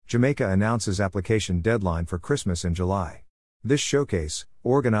Jamaica announces application deadline for Christmas in July. This showcase,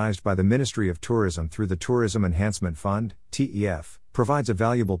 organized by the Ministry of Tourism through the Tourism Enhancement Fund, TEF, provides a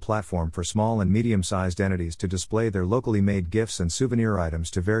valuable platform for small and medium-sized entities to display their locally made gifts and souvenir items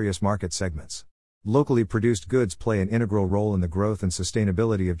to various market segments. Locally produced goods play an integral role in the growth and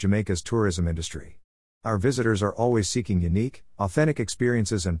sustainability of Jamaica's tourism industry. Our visitors are always seeking unique, authentic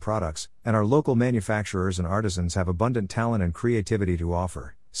experiences and products, and our local manufacturers and artisans have abundant talent and creativity to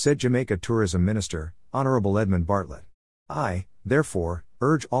offer, said Jamaica Tourism Minister, Honorable Edmund Bartlett. I, therefore,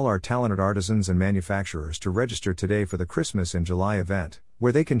 urge all our talented artisans and manufacturers to register today for the Christmas in July event,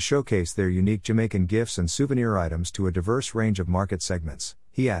 where they can showcase their unique Jamaican gifts and souvenir items to a diverse range of market segments,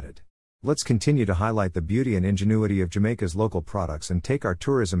 he added. Let's continue to highlight the beauty and ingenuity of Jamaica's local products and take our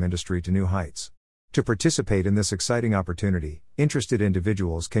tourism industry to new heights. To participate in this exciting opportunity, interested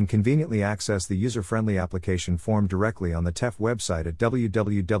individuals can conveniently access the user-friendly application form directly on the TEF website at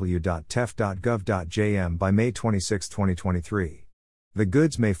www.tef.gov.jm by May 26, 2023. The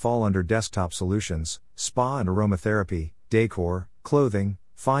goods may fall under desktop solutions, spa and aromatherapy, decor, clothing,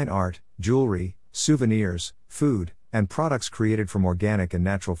 fine art, jewelry, souvenirs, food, and products created from organic and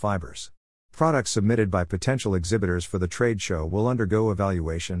natural fibers. Products submitted by potential exhibitors for the trade show will undergo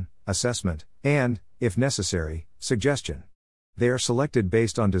evaluation, assessment, and, if necessary, suggestion. They are selected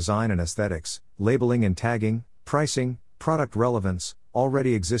based on design and aesthetics, labeling and tagging, pricing, product relevance,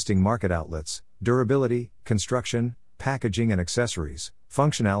 already existing market outlets, durability, construction, packaging and accessories,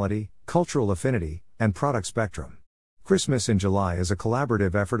 functionality, cultural affinity, and product spectrum. Christmas in July is a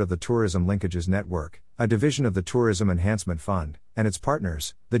collaborative effort of the Tourism Linkages Network, a division of the Tourism Enhancement Fund, and its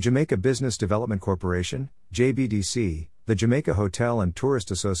partners, the Jamaica Business Development Corporation, JBDC, the Jamaica Hotel and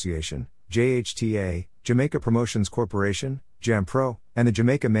Tourist Association, JHTA, Jamaica Promotions Corporation, JAMPRO, and the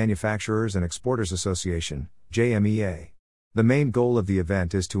Jamaica Manufacturers and Exporters Association, JMEA. The main goal of the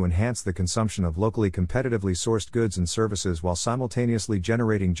event is to enhance the consumption of locally competitively sourced goods and services while simultaneously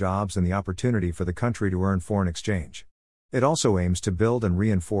generating jobs and the opportunity for the country to earn foreign exchange. It also aims to build and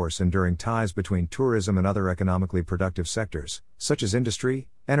reinforce enduring ties between tourism and other economically productive sectors, such as industry,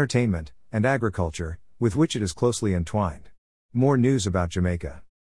 entertainment, and agriculture, with which it is closely entwined. More news about Jamaica.